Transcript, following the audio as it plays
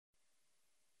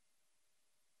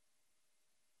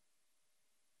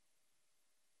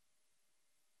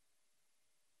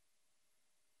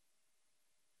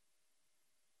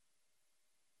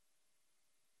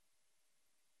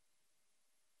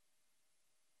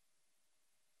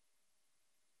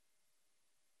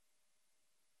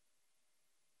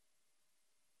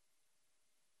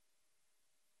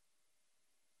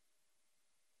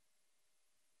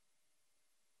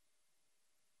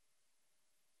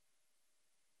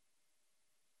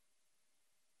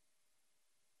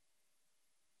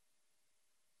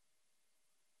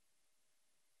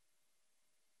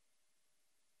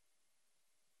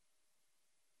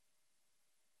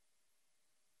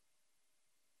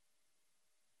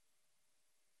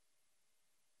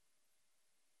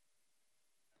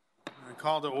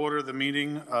Call to order the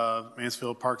meeting of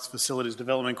Mansfield Parks Facilities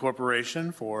Development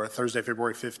Corporation for Thursday,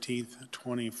 February 15th,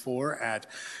 24 at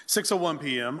 6:01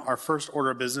 p.m. Our first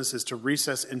order of business is to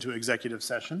recess into executive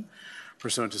session.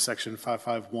 Pursuant to Section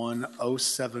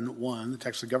 551071, the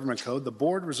Texas Government Code, the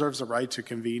board reserves the right to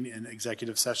convene in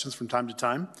executive sessions from time to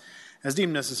time as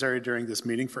deemed necessary during this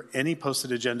meeting for any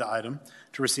posted agenda item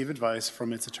to receive advice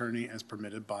from its attorney as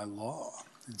permitted by law.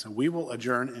 And so we will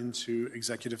adjourn into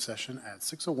executive session at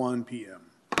 6:01 p.m.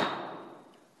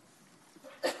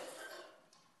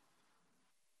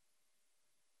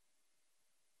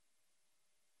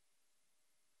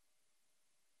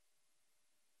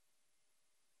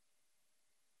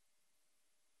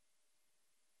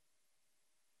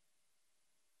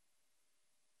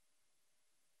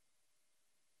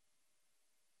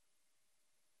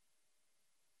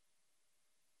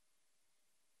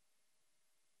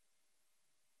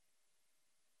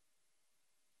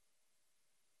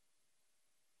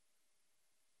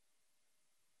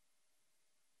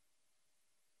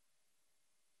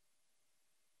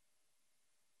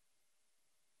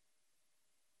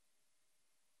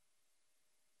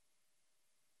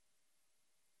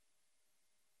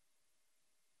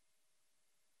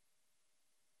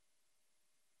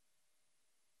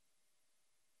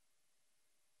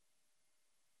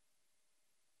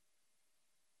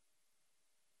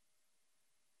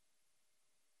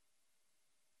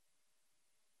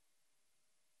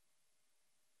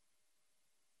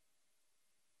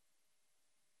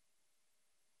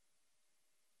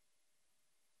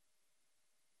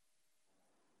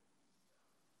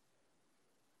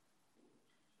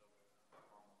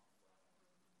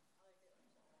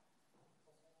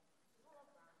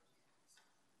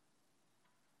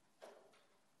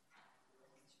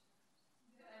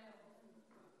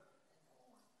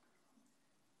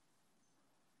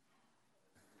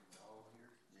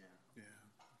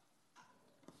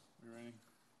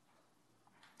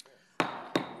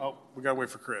 Oh, we gotta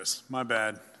wait for Chris. My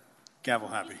bad. Gavel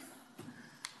happy.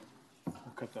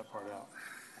 I'll cut that part out.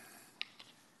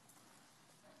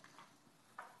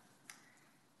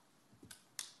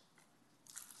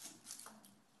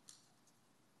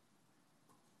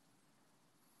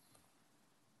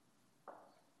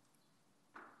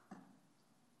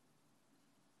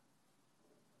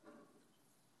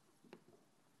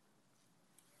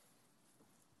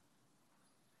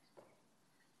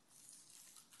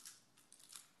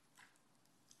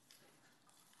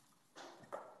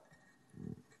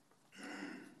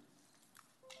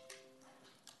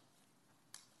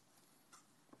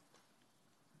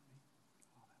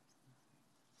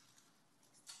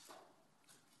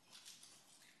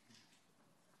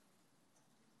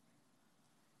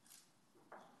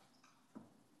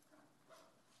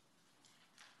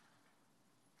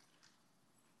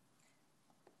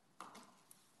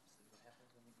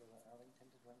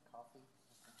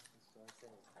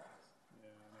 Yeah,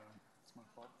 I know. It's my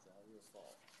fault. It's all your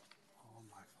fault. All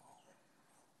my fault.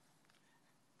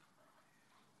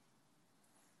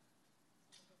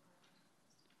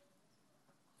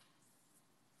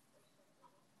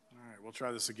 All right, we'll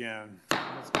try this again.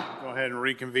 Let's go ahead and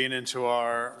reconvene into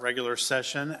our regular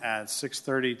session at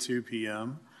 6:32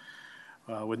 p.m.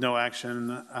 With no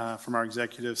action from our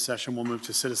executive session, we'll move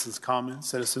to citizens' comments.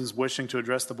 Citizens wishing to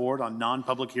address the board on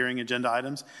non-public hearing agenda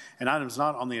items and items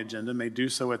not on the agenda may do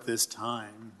so at this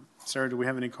time. Sarah, do we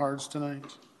have any cards tonight? No.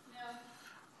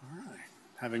 All right.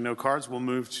 Having no cards, we'll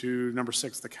move to number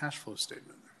 6, the cash flow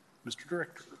statement. Mr.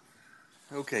 Director.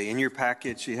 Okay, in your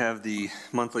package, you have the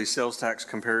monthly sales tax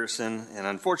comparison, and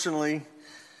unfortunately,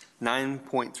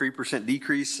 9.3%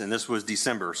 decrease, and this was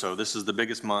December, so this is the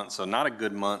biggest month, so not a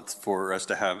good month for us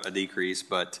to have a decrease,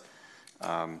 but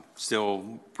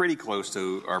still pretty close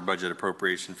to our budget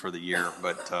appropriation for the year,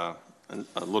 but a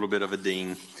little bit of a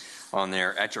ding on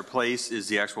there. At your place is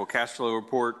the actual cash flow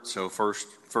report, so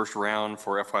first round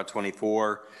for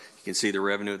FY24. You can see the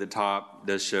revenue at the top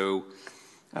does show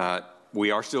we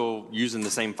are still using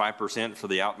the same 5% for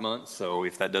the out months, so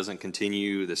if that doesn't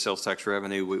continue, the sales tax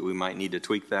revenue, we might need to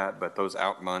tweak that, but those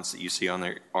out months that you see on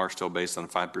there are still based on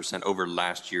 5% over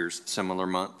last year's similar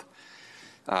month.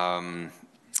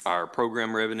 Our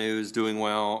program revenue is doing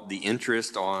well. The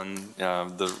interest on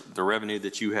the revenue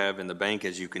that you have in the bank,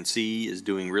 as you can see, is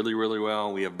doing really, really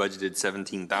well. We have budgeted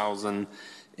 $17,000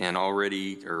 and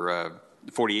already, or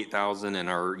 $48,000, and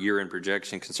our year-end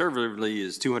projection conservatively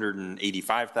is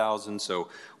 $285,000. So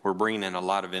we're bringing in a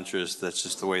lot of interest. That's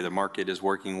just the way the market is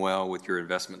working well with your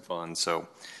investment funds. So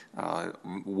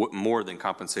more than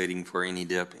compensating for any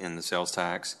dip in the sales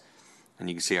tax. And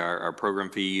you can see our program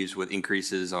fees with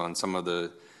increases on some of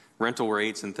the rental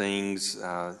rates and things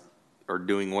are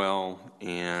doing well.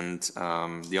 And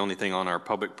the only thing on our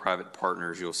public-private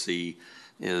partners you'll see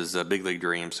is Big League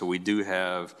Dream. So we do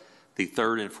have the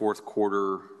third and fourth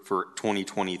quarter for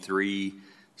 2023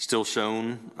 still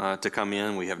shown to come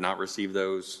in. We have not received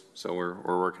those, so we're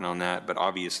working on that. But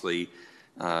obviously,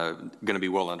 going to be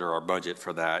well under our budget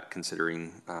for that,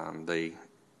 considering they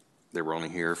were only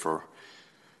here for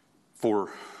 4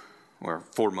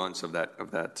 months of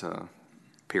that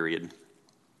period.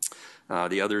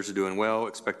 The others are doing well.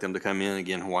 Expect them to come in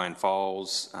again. Hawaiian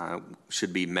Falls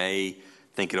should be May.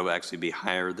 Think it'll actually be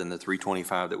higher than the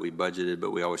 325 that we budgeted,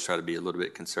 but we always try to be a little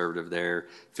bit conservative there.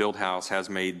 Fieldhouse has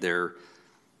made their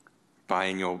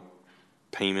biannual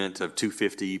payment of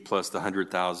 $250 plus the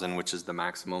 $100,000, which is the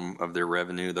maximum of their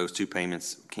revenue. Those two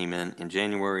payments came in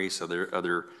January, so their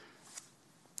other,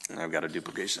 I've got a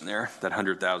duplication there. That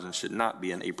 $100,000 should not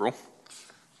be in April.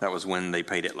 That was when they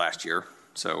paid it last year,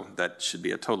 so that should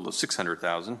be a total of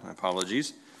 $600,000.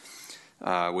 Apologies,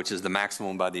 which is the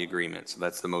maximum by the agreement. So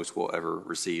that's the most we'll ever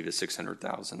receive is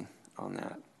 $600,000 on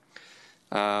that.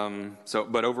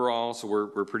 But overall, so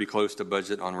we're pretty close to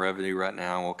budget on revenue right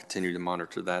now. We'll continue to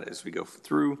monitor that as we go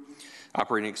through.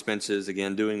 Operating expenses,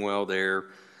 again, doing well there.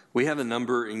 We have a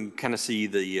number, and you kind of see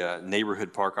the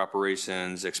neighborhood park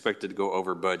operations expected to go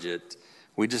over budget.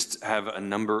 We just have a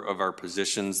number of our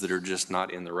positions that are just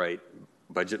not in the right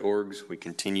budget orgs. We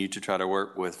continue to try to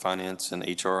work with finance and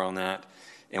HR on that,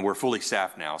 and we're fully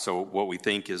staffed now. So what we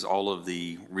think is all of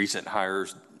the recent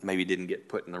hires maybe didn't get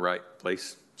put in the right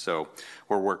place. So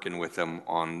we're working with them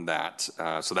on that.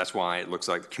 So that's why it looks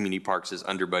like community parks is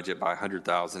under budget by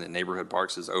 $100,000 and neighborhood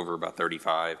parks is over about $35.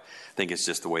 I think it's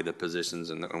just the way the positions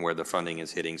and where the funding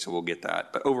is hitting. So we'll get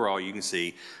that. But overall, you can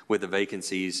see with the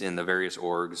vacancies in the various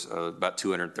orgs, about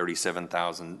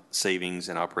 $237,000 savings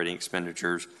in operating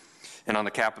expenditures. And on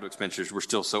the capital expenditures, we're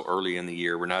still so early in the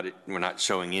year. We're not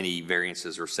showing any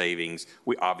variances or savings.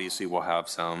 We obviously will have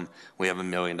some. We have $1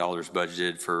 million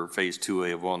budgeted for Phase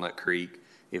 2A of Walnut Creek.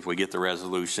 If we get the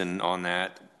resolution on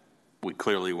that, we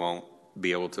clearly won't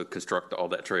be able to construct all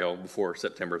that trail before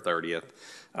September 30th.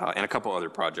 And a couple other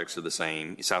projects are the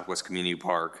same, Southwest Community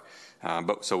Park.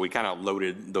 So we kind of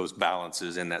loaded those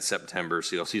balances in that September.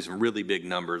 So you'll see some really big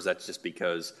numbers. That's just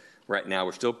because right now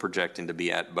we're still projecting to be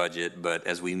at budget. But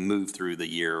as we move through the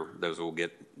year,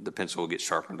 the pencil will get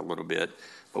sharpened a little bit.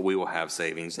 But we will have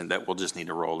savings, and that will just need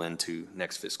to roll into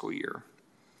next fiscal year.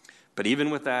 But even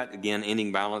with that, again,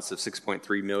 ending balance of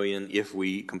 $6.3 million, if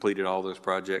we completed all those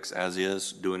projects as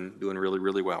is, doing really,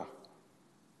 really well.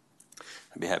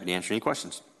 I'd be happy to answer any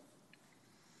questions.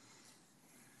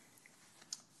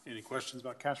 Any questions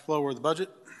about cash flow or the budget?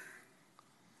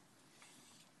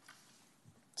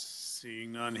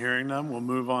 Seeing none, hearing none, we'll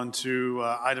move on to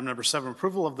item number 7,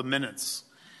 approval of the minutes.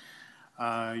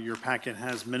 Your packet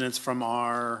has minutes from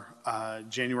our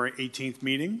January 18th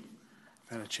meeting.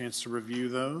 Had a chance to review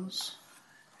those.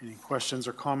 Any questions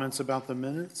or comments about the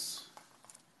minutes?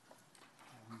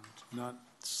 I'm not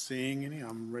seeing any.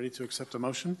 I'm ready to accept a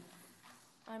motion.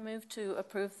 I move to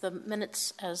approve the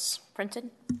minutes as printed.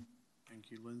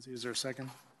 Thank you, Lindsay. Is there a second?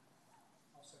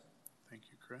 I'll second. Thank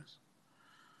you, Chris.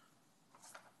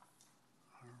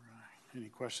 All right. Any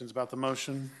questions about the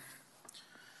motion?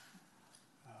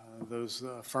 Those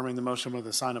affirming the motion with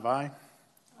a sign of aye.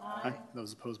 Aye.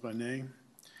 Those opposed by nay.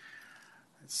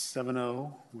 It's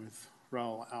 7-0 with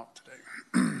Raul out today.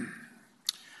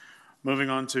 Moving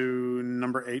on to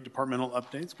number 8, departmental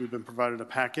updates. We've been provided a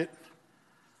packet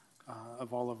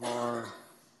of all of our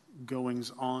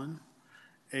goings on,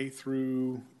 A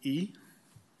through E.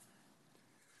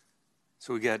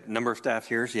 So we got a number of staff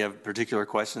here. So you have particular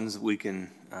questions, we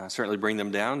can certainly bring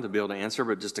them down to be able to answer,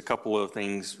 but just a couple of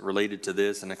things related to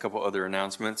this and a couple other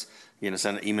announcements. You know,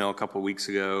 sent an email a couple of weeks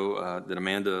ago that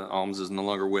Amanda Alms is no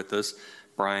longer with us.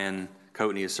 Brian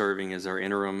Coatney is serving as our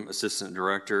interim assistant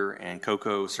director, and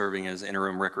Coco serving as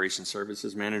interim recreation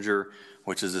services manager,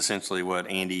 which is essentially what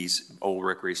Andy's old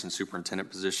recreation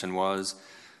superintendent position was.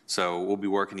 So we'll be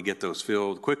working to get those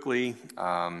filled quickly.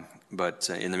 But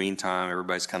in the meantime,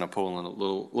 everybody's kind of pulling a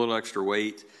little extra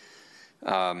weight.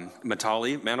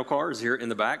 Matali Mandelkar is here in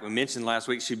the back. We mentioned last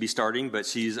week she'd be starting, but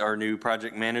she's our new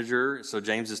project manager. So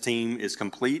James's team is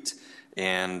complete.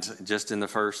 And just in the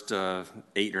first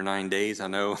 8 or 9 days, I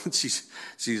know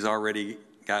she's already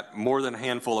got more than a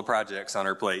handful of projects on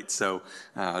her plate. So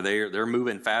they're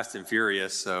moving fast and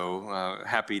furious. So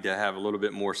happy to have a little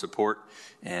bit more support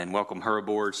and welcome her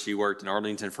aboard. She worked in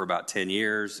Arlington for about 10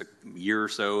 years, a year or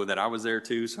so that I was there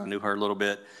too. So I knew her a little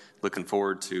bit. Looking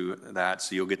forward to that.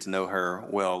 So you'll get to know her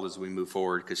well as we move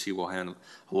forward because she will handle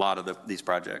a lot of these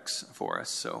projects for us.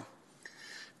 So.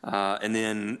 And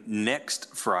then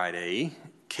next Friday,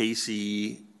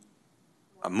 Casey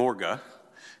Morga,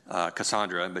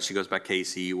 Cassandra, but she goes by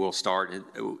Casey, will start,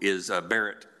 is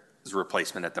Barrett's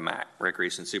replacement at the MAC,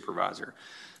 Recreation Supervisor.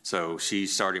 So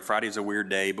she's starting. Friday's a weird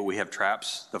day, but we have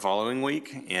traps the following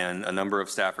week, and a number of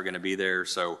staff are going to be there.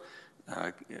 So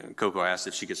Coco asked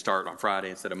if she could start on Friday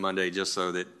instead of Monday, just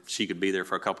so that she could be there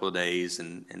for a couple of days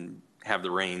and have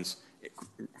the reins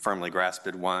firmly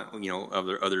grasped while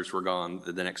others were gone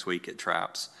the next week at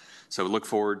traps. So look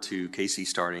forward to Casey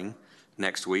starting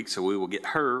next week. So we will get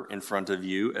her in front of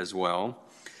you as well.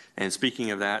 And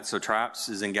speaking of that, so traps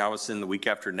is in Galveston the week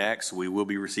after next. We will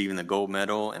be receiving the gold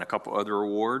medal and a couple other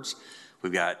awards.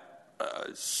 We've got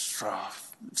 6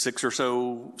 or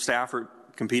so staff are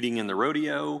competing in the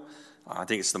rodeo. I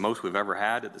think it's the most we've ever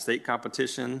had at the state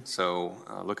competition. So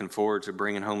looking forward to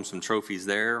bringing home some trophies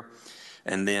there.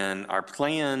 And then our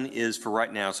plan is for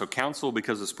right now, so council,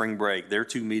 because of spring break, their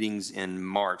 2 meetings in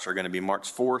March are going to be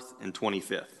March 4th and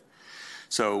 25th.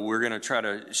 So we're going to try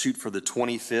to shoot for the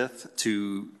 25th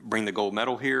to bring the gold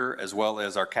medal here, as well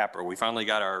as our CAPRA. We finally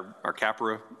got our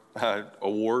CAPRA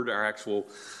award, our actual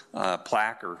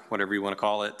plaque, or whatever you want to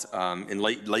call it, in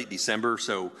late December.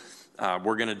 So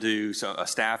we're going to do a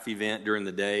staff event during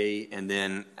the day and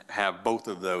then have both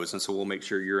of those. And so we'll make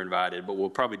sure you're invited, but we'll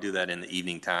probably do that in the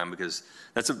evening time, because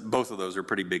both of those are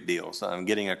pretty big deals.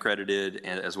 Getting accredited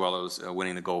as well as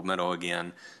winning the gold medal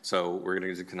again. So we're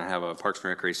going to have a Parks and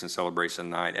Recreation celebration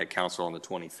night at council on the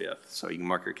 25th. So you can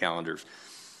mark your calendars.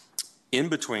 In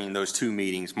between those 2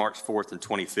 meetings, March 4th and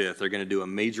 25th, they're going to do a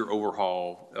major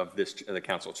overhaul of the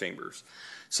council chambers.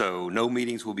 So no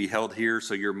meetings will be held here.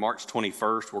 So your March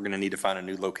 21st, we're going to need to find a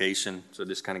new location. So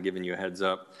just kind of giving you a heads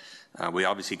up. We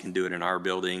obviously can do it in our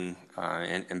building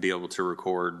and be able to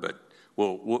record, but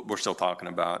we're still talking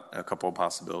about a couple of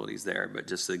possibilities there. But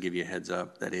just to give you a heads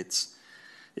up that it's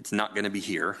not going to be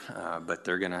here, but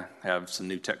they're going to have some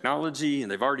new technology, and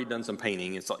they've already done some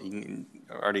painting. You can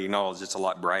already acknowledge it's a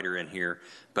lot brighter in here,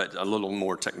 but a little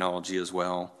more technology as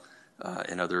well,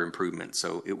 and other improvements.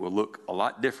 So it will look a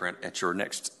lot different at your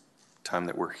next time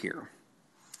that we're here.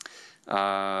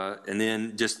 And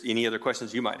then just any other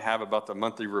questions you might have about the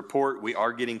monthly report. We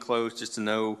are getting close, just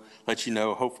to let you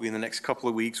know, hopefully in the next couple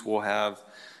of weeks, we'll have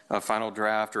a final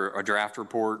draft or a draft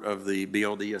report of the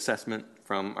BLD assessment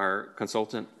from our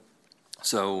consultant.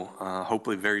 So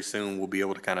hopefully very soon we'll be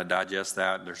able to kind of digest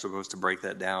that. They're supposed to break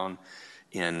that down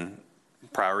in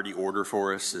priority order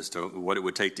for us as to what it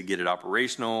would take to get it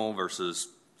operational versus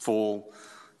full,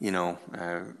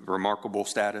 remarkable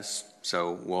status.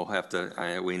 So we'll have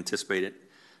to, we anticipate it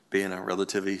being a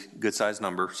relatively good sized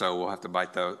number. So we'll have to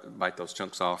bite those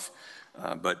chunks off.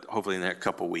 But hopefully in the next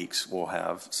couple of weeks, we'll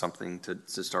have something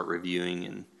to start reviewing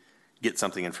and get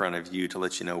something in front of you to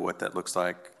let you know what that looks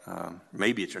like.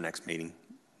 Maybe at your next meeting.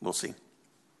 We'll see.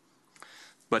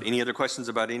 But any other questions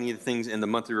about any of the things in the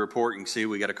monthly report? You can see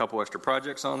we got a couple extra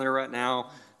projects on there right now.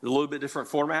 A little bit different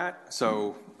format.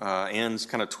 So Ann's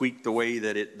kind of tweaked the way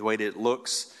that it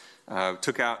looks.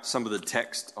 Took out some of the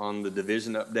text on the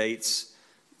division updates.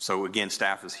 So again,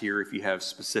 staff is here if you have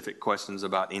specific questions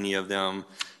about any of them.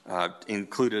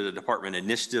 Included a department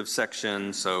initiative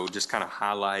section. So just kind of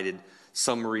highlighted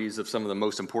summaries of some of the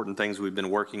most important things we've been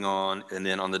working on. And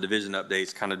then on the division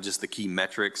updates, kind of just the key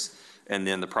metrics. And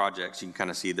then the projects, you can kind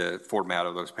of see the format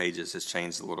of those pages has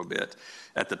changed a little bit.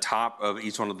 At the top of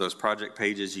each one of those project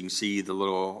pages, you can see the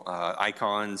little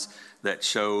icons that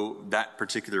show that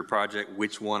particular project,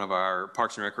 which one of our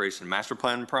Parks and Recreation master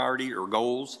plan priority or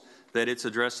goals that it's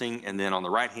addressing. And then on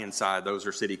the right-hand side, those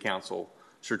are city council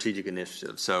strategic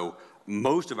initiatives. So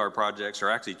most of our projects are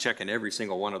actually checking every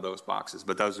single one of those boxes,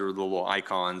 but those are the little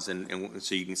icons, and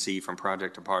so you can see from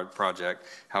project to project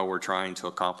how we're trying to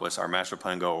accomplish our master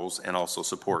plan goals and also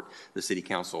support the city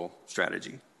council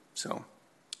strategy. So,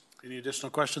 any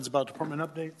additional questions about department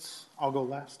updates? I'll go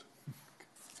last.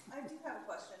 I do have a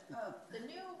question. The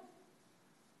new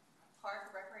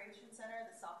park recreation center,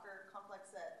 the soccer complex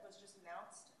that was just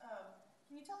announced,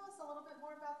 can you tell us a little bit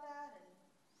more about that? And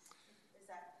is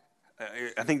that...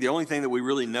 I think the only thing that we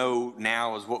really know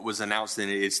now is what was announced in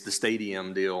it. It's the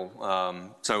stadium deal.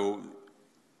 So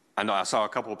I know I saw a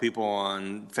couple of people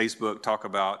on Facebook talk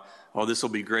about, oh, this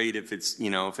will be great if it's,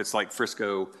 if it's like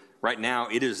Frisco. Right now,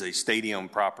 it is a stadium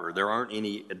proper. There aren't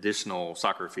any additional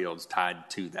soccer fields tied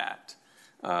to that.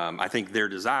 I think their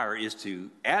desire is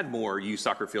to add more youth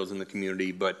soccer fields in the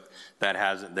community, but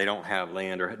they don't have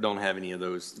land or don't have any of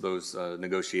those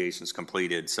negotiations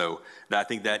completed. So I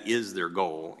think that is their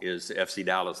goal, is FC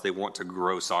Dallas. They want to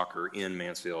grow soccer in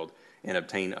Mansfield and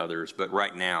obtain others. But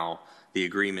right now, the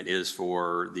agreement is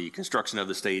for the construction of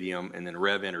the stadium, and then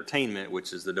Rev Entertainment,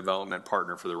 which is the development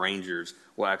partner for the Rangers,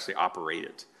 will actually operate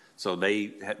it. So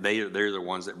they're the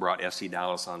ones that brought FC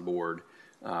Dallas on board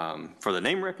for the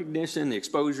name recognition, the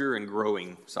exposure, and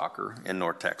growing soccer in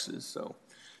North Texas. So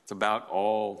it's about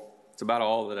all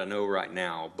that I know right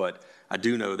now. But I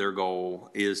do know their goal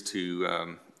is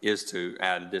to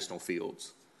add additional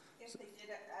fields. If they did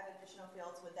add additional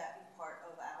fields, would that be part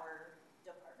of our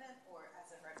department, or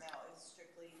as of right now, is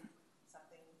strictly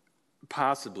something?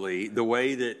 Possibly. The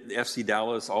way that FC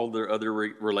Dallas, all their other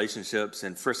relationships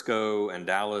in Frisco and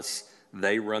Dallas,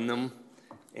 they run them.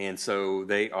 And so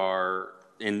they are,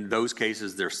 in those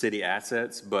cases, they're city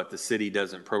assets, but the city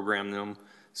doesn't program them.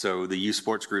 So the youth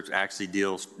sports groups actually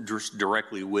deals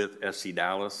directly with FC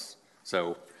Dallas.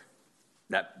 So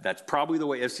that's probably the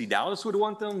way FC Dallas would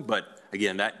want them. But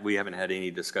again, that we haven't had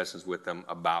any discussions with them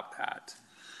about that.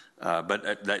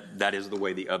 But that is the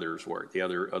way the others work. The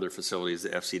other facilities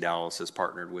that FC Dallas has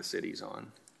partnered with cities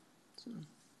on.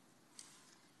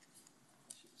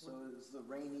 So is the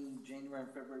rainy January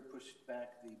and February pushed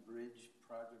back the bridge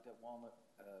project at Walnut,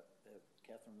 at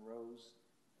Catherine Rose?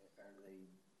 Are they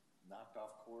knocked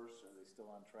off course? Are they still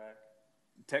on track?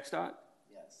 TxDOT?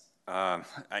 Yes.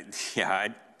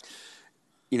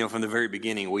 From the very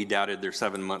beginning, we doubted their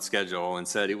 7-month schedule and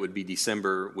said it would be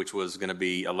December, which was going to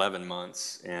be 11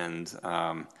 months. And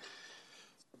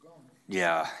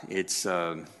it's,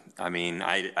 they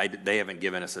haven't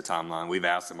given us a timeline. We've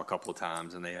asked them a couple of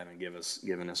times and they haven't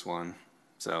given us one.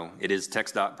 So it is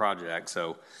TxDOT project.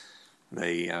 So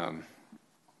they,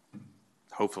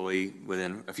 hopefully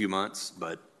within a few months,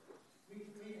 but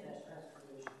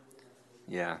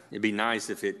yeah, it'd be nice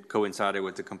if it coincided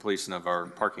with the completion of our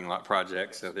parking lot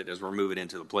project, so that as we're moving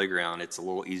into the playground, it's a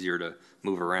little easier to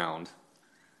move around.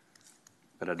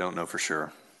 But I don't know for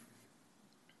sure.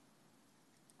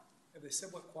 Have they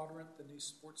said what quadrant the new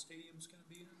sports stadium is going to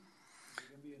be in? Is it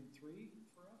going to be in 3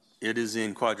 for us? It is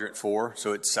in quadrant 4,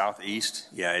 so it's southeast.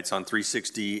 Yeah, it's on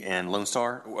 360 and Lone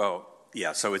Star. Well,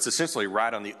 yeah, so it's essentially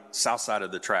right on the south side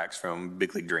of the tracks from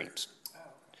Big League Dreams. Oh,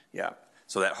 okay. Yeah.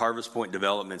 So that Harvest Point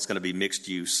development is going to be mixed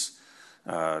use,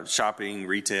 shopping,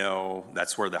 retail.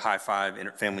 That's where the High Five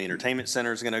Family Entertainment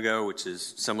Center is going to go, which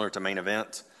is similar to Main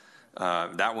Event.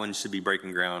 That one should be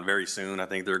breaking ground very soon. I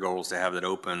think their goal is to have that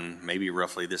open maybe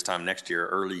roughly this time next year,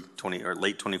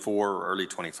 late 24 or early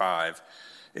 25.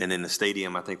 And then the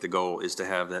stadium, I think the goal is to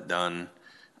have that done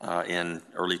in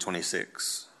early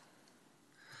 26.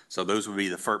 So those would be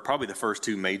probably the first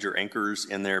 2 major anchors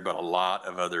in there, but a lot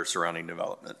of other surrounding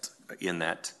development in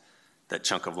that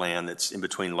chunk of land that's in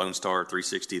between Lone Star,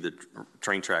 360, the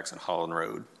train tracks, and Holland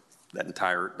Road. That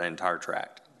entire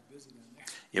tract.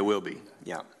 It will be,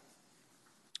 yeah.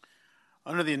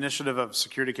 Under the initiative of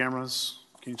security cameras,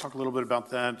 can you talk a little bit about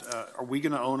that? Are we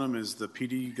going to own them? Is the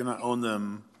PD going to own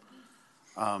them?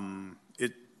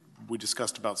 We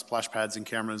discussed about splash pads and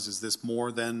cameras. Is this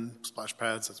more than splash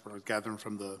pads? That's what I was gathering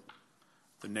from the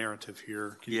narrative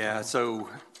here. Yeah, so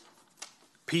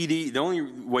PD, the only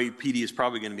way PD is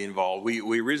probably going to be involved,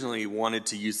 we originally wanted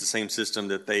to use the same system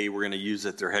that they were going to use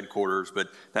at their headquarters, but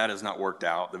that has not worked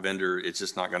out. The vendor, it's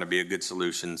just not going to be a good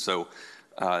solution. So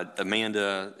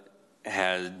Amanda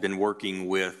has been working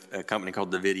with a company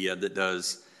called NVIDIA that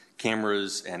does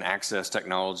cameras and access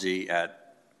technology at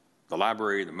the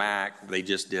library, the MAC. They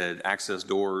just did access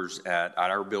doors at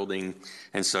our building.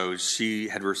 And so she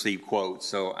had received quotes.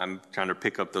 So I'm trying to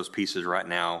pick up those pieces right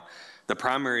now. The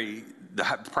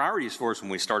priorities for us when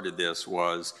we started this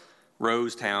was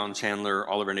Rose, Town, Chandler,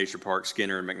 Oliver Nature Park,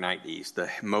 Skinner, and McKnight East, the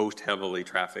most heavily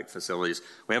trafficked facilities.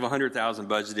 We have $100,000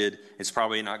 budgeted. It's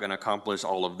probably not going to accomplish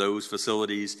all of those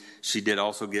facilities. She did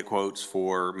also get quotes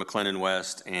for McLennan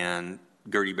West and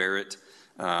Gertie Barrett.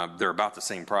 They're about the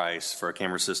same price for a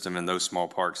camera system in those small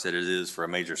parks that it is for a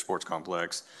major sports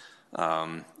complex.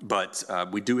 But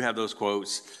we do have those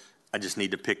quotes. I just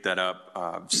need to pick that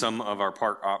up. Some of our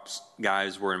park ops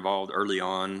guys were involved early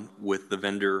on with the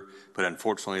vendor, but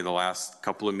unfortunately the last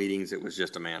couple of meetings it was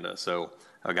just Amanda. So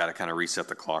I've got to kind of reset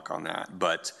the clock on that.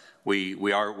 But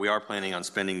we are planning on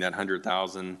spending that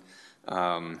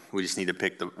 $100,000. We just need to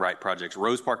pick the right projects.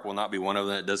 Rose Park will not be one of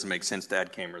them. It doesn't make sense to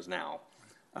add cameras now.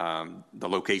 The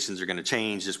locations are going to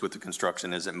change just with the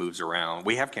construction as it moves around.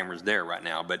 We have cameras there right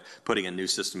now, but putting a new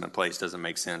system in place doesn't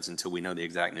make sense until we know the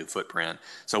exact new footprint.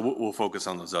 So we'll focus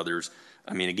on those others.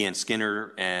 I mean, again,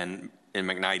 Skinner and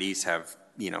McKnight East have,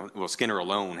 Skinner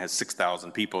alone has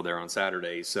 6,000 people there on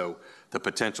Saturdays. So the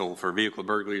potential for vehicle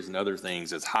burglaries and other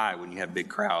things is high when you have big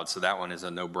crowds. So that one is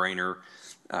a no-brainer.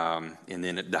 And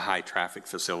then the high traffic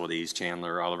facilities,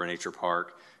 Chandler, Oliver Nature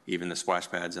Park, even the splash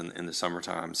pads in the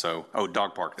summertime. So,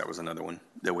 dog park, that was another one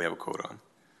that we have a quote on.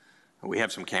 We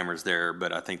have some cameras there,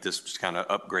 but I think this just kind of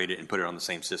upgrade it and put it on the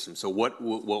same system. So what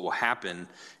will happen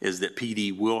is that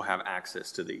PD will have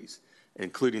access to these,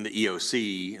 including the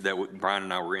EOC that Brian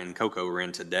and I were in, Coco were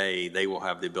in today. They will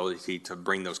have the ability to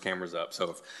bring those cameras up.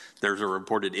 So if there's a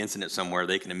reported incident somewhere,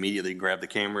 they can immediately grab the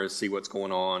cameras, see what's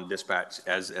going on, dispatch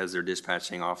as they're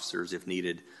dispatching officers if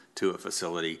needed to a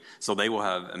facility. So they will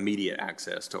have immediate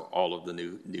access to all of the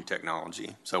new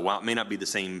technology. So while it may not be the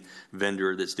same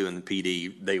vendor that's doing the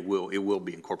PD, it will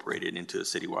be incorporated into the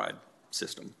citywide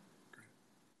system.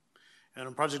 And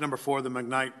on project number 4, the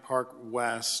McKnight Park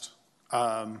West,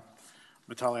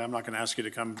 Natalia, I'm not going to ask you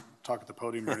to come talk at the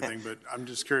podium or anything, but I'm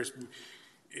just curious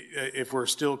if we're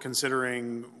still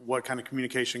considering what kind of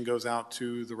communication goes out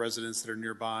to the residents that are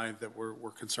nearby that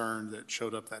were concerned that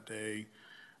showed up that day.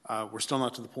 We're still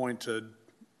not to the point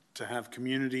to have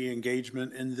community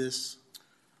engagement in this?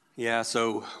 Yeah,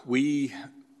 so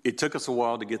it took us a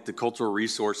while to get the cultural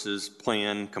resources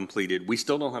plan completed. We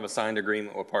still don't have a signed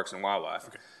agreement with Parks and Wildlife.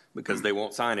 Okay. Because they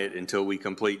won't sign it until we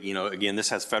complete, again, this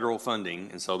has federal funding,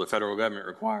 and so the federal government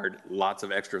required lots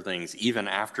of extra things. Even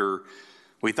after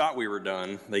we thought we were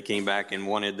done, they came back and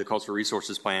wanted the cultural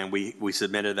resources plan. We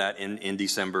submitted that in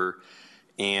December,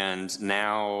 and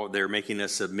now they're making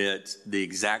us submit the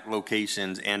exact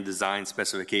locations and design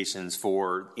specifications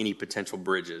for any potential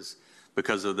bridges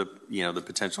because of the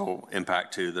potential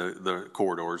impact to the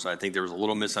corridors. I think there was a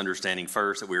little misunderstanding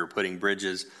first that we were putting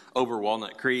bridges over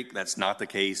Walnut Creek. That's not the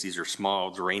case. These are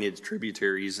small drainage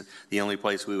tributaries, the only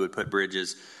place we would put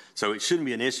bridges. So it shouldn't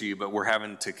be an issue, but we're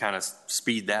having to kind of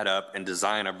speed that up and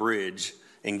design a bridge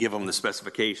and give them the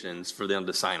specifications for them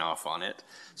to sign off on it.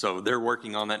 So they're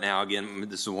working on that now. Again,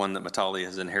 this is one that Matali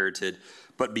has inherited.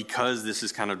 But because this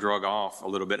is kind of drug off a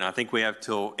little bit, and I think we have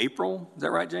till April, is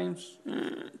that right, James?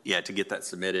 Yeah, to get that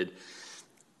submitted.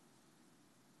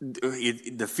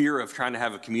 The fear of trying to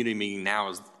have a community meeting now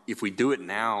is if we do it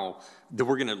now, then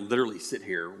we're going to literally sit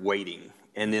here waiting,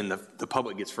 and then the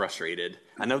public gets frustrated.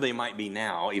 I know they might be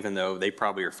now, even though they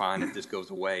probably are fine if this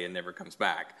goes away and never comes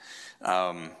back.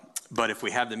 But if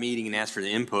we have the meeting and ask for the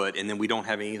input and then we don't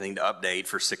have anything to update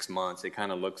for 6 months, it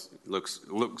kind of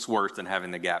looks worse than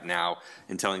having the gap now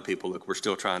and telling people, look, we're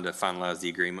still trying to finalize the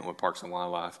agreement with Parks and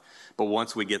Wildlife. But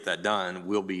once we get that done,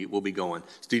 we'll be going.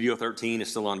 Studio 13 is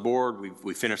still on board.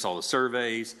 We finished all the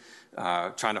surveys,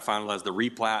 trying to finalize the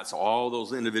replat. So all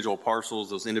those individual parcels,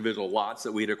 those individual lots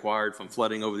that we'd acquired from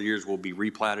flooding over the years will be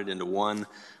replatted into one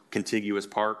contiguous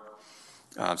park.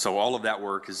 So all of that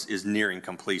work is nearing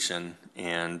completion,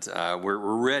 and we're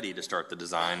ready to start the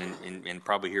design and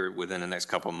probably here within the next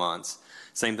couple of months.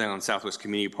 Same thing on Southwest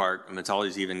Community Park.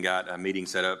 Matali's even got a meeting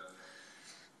set up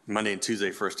Monday and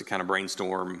Tuesday for us to kind of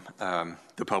brainstorm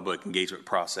the public engagement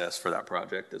process for that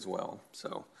project as well.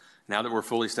 So now that we're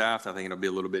fully staffed, I think it'll be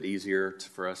a little bit easier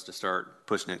for us to start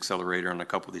pushing an accelerator on a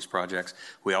couple of these projects.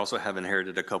 We also have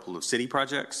inherited a couple of city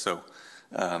projects, so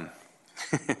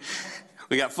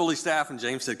we got fully staffed, and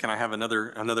James said, can I have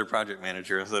another project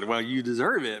manager? I said, well, you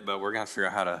deserve it, but we're going to figure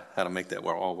out how to make that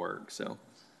all work. So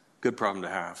good problem to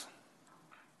have.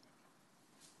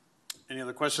 Any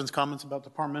other questions, comments about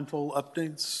departmental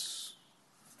updates?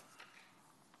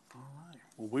 All right.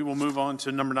 Well, we will move on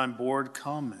to number 9, board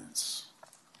comments.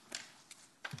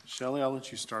 Shelley, I'll let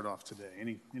you start off today.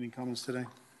 Any comments today?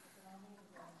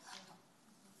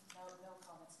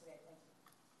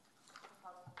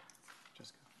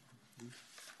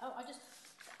 Oh, I just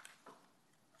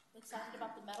excited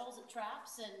about the medals at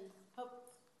Traps and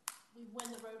hope we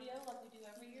win the rodeo like we do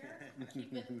every year.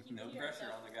 Keep it No here.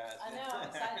 pressure on the guys. I know, I'm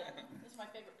excited. These are my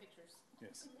favorite pictures.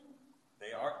 Yes.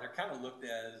 They're kind of looked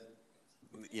at as,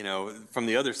 from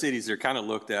the other cities, they're kind of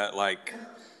looked at like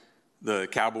the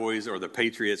Cowboys or the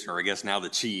Patriots, or I guess now the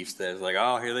Chiefs. That's like,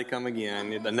 oh, here they come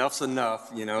again. Enough's enough,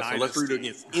 so let's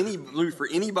root for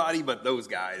anybody but those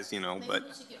guys, Maybe but.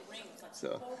 we should get rings, like So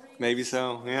football rings. maybe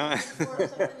so, yeah. Or something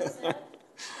they said.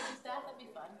 That'd be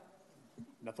fun.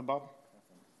 Nothing, Bob?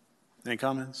 Any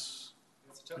comments?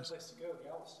 It's a tough place to go,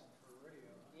 Galveston, for a rodeo.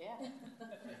 Yeah.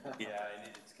 Yeah,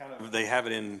 and it's kind of, they have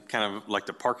it in kind of like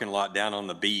the parking lot down on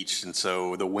the beach, and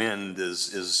so the wind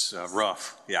is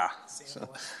rough. Yeah. So,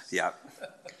 yeah.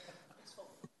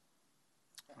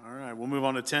 All right, we'll move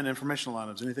on to 10, informational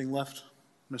items. Anything left,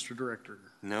 Mr. Director?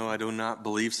 No, I do not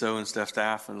believe so, and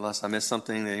staff, unless I missed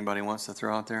something that anybody wants to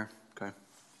throw out there. Okay.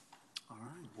 All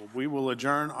right, well, we will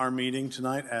adjourn our meeting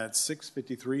tonight at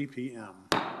 6:53 p.m.